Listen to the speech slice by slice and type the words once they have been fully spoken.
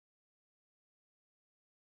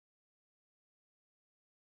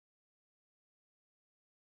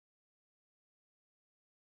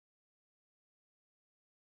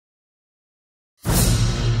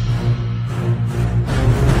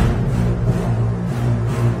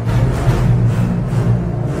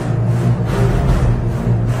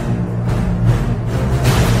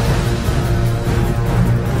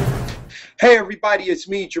everybody, it's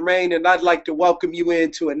me, Jermaine, and I'd like to welcome you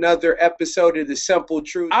into another episode of The Simple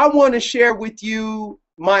Truth. I want to share with you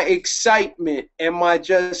my excitement and my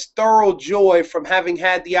just thorough joy from having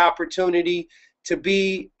had the opportunity to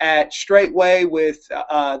be at Straightway with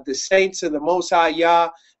the saints of the Most High Yah,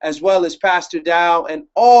 as well as Pastor Dow and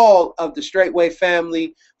all of the Straightway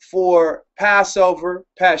family for Passover,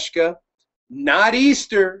 Pescha, not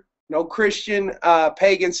Easter, no Christian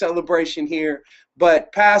pagan celebration here,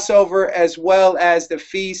 but Passover, as well as the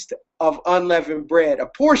Feast of Unleavened Bread, a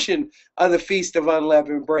portion of the Feast of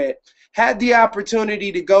Unleavened Bread. Had the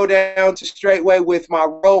opportunity to go down to Straightway with my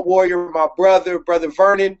road warrior, my brother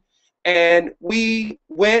Vernon, and we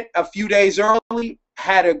went a few days early,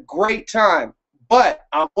 had a great time. But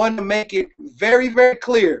I want to make it very, very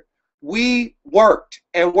clear, we worked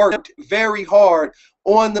and worked very hard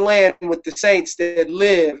on the land with the saints that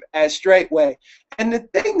live at Straightway. And the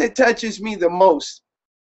thing that touches me the most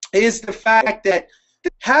is the fact that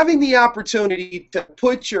having the opportunity to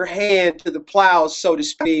put your hand to the plow, so to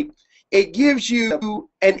speak, it gives you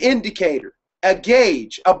an indicator, a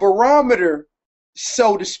gauge, a barometer,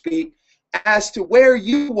 so to speak, as to where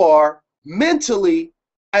you are mentally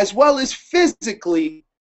as well as physically,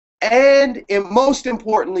 and most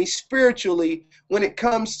importantly, spiritually, when it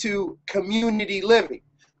comes to community living.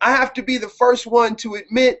 I have to be the first one to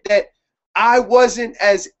admit that I wasn't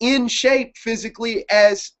as in shape physically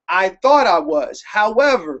as I thought I was.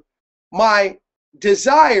 However, my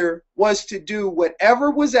desire was to do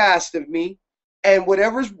whatever was asked of me and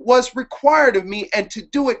whatever was required of me, and to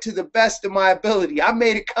do it to the best of my ability. I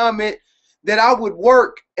made a comment that I would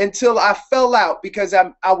work until I fell out because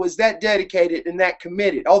I was that dedicated and that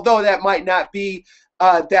committed. Although that might not be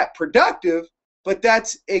that productive, but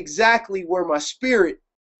that's exactly where my spirit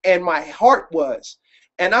and my heart was.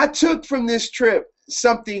 And I took from this trip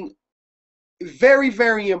something very,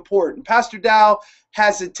 very important. Pastor Dow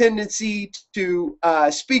has a tendency to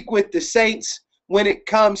speak with the saints when it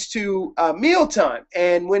comes to mealtime.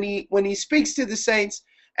 And when he speaks to the saints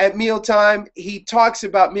at mealtime, he talks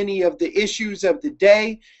about many of the issues of the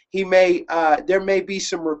day. There may be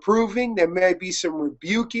some reproving, there may be some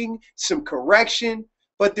rebuking, some correction,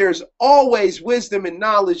 but there's always wisdom and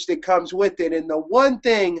knowledge that comes with it. And the one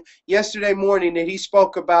thing yesterday morning that he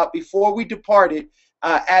spoke about before we departed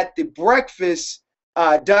at the breakfast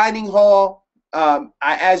dining hall,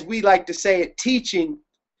 as we like to say it, teaching,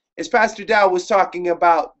 as Pastor Dow was talking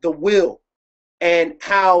about the will, and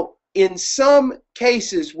how in some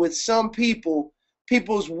cases with some people,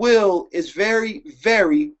 people's will is very,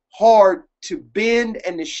 very hard to bend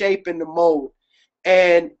and to shape and to mold.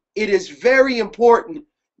 And it is very important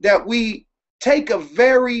that we take a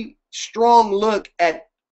very strong look at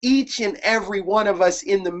each and every one of us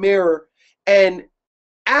in the mirror and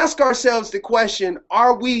ask ourselves the question,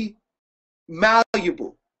 are we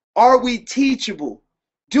malleable? Are we teachable?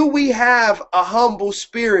 Do we have a humble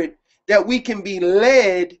spirit that we can be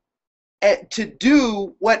led to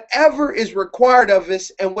do whatever is required of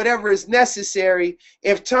us and whatever is necessary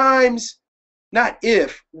if times, not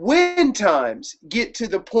if, when times get to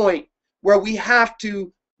the point where we have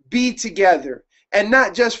to be together, and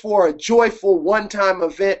not just for a joyful one-time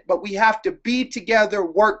event, but we have to be together,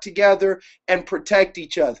 work together, and protect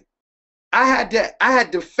each other. I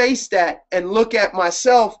had to face that and look at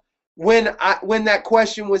myself when that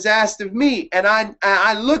question was asked of me, and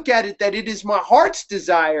I look at it that it is my heart's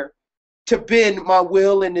desire to bend my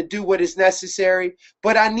will and to do what is necessary,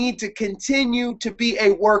 but I need to continue to be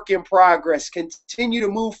a work in progress, continue to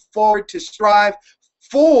move forward, to strive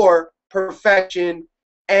for perfection,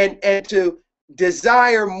 and to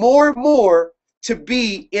desire more and more to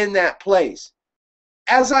be in that place.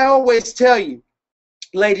 As I always tell you,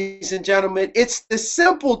 ladies and gentlemen, it's the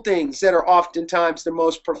simple things that are oftentimes the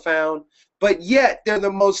most profound, but yet they're the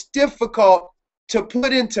most difficult to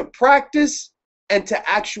put into practice and to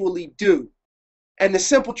actually do. And the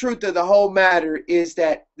simple truth of the whole matter is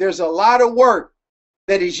that there's a lot of work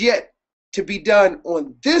that is yet to be done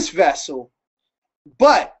on this vessel,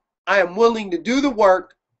 but I am willing to do the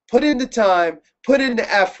work, put in the time, put in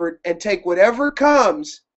the effort, and take whatever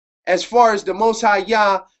comes as far as the Most High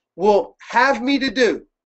Yah will have me to do.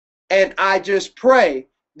 And I just pray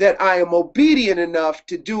that I am obedient enough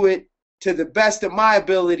to do it to the best of my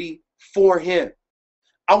ability for Him.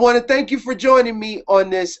 I want to thank you for joining me on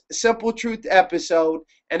this Simple Truth episode,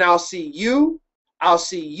 and I'll see you,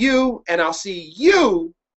 and I'll see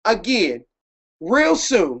you again real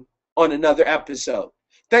soon on another episode.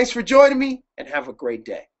 Thanks for joining me, and have a great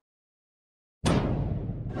day.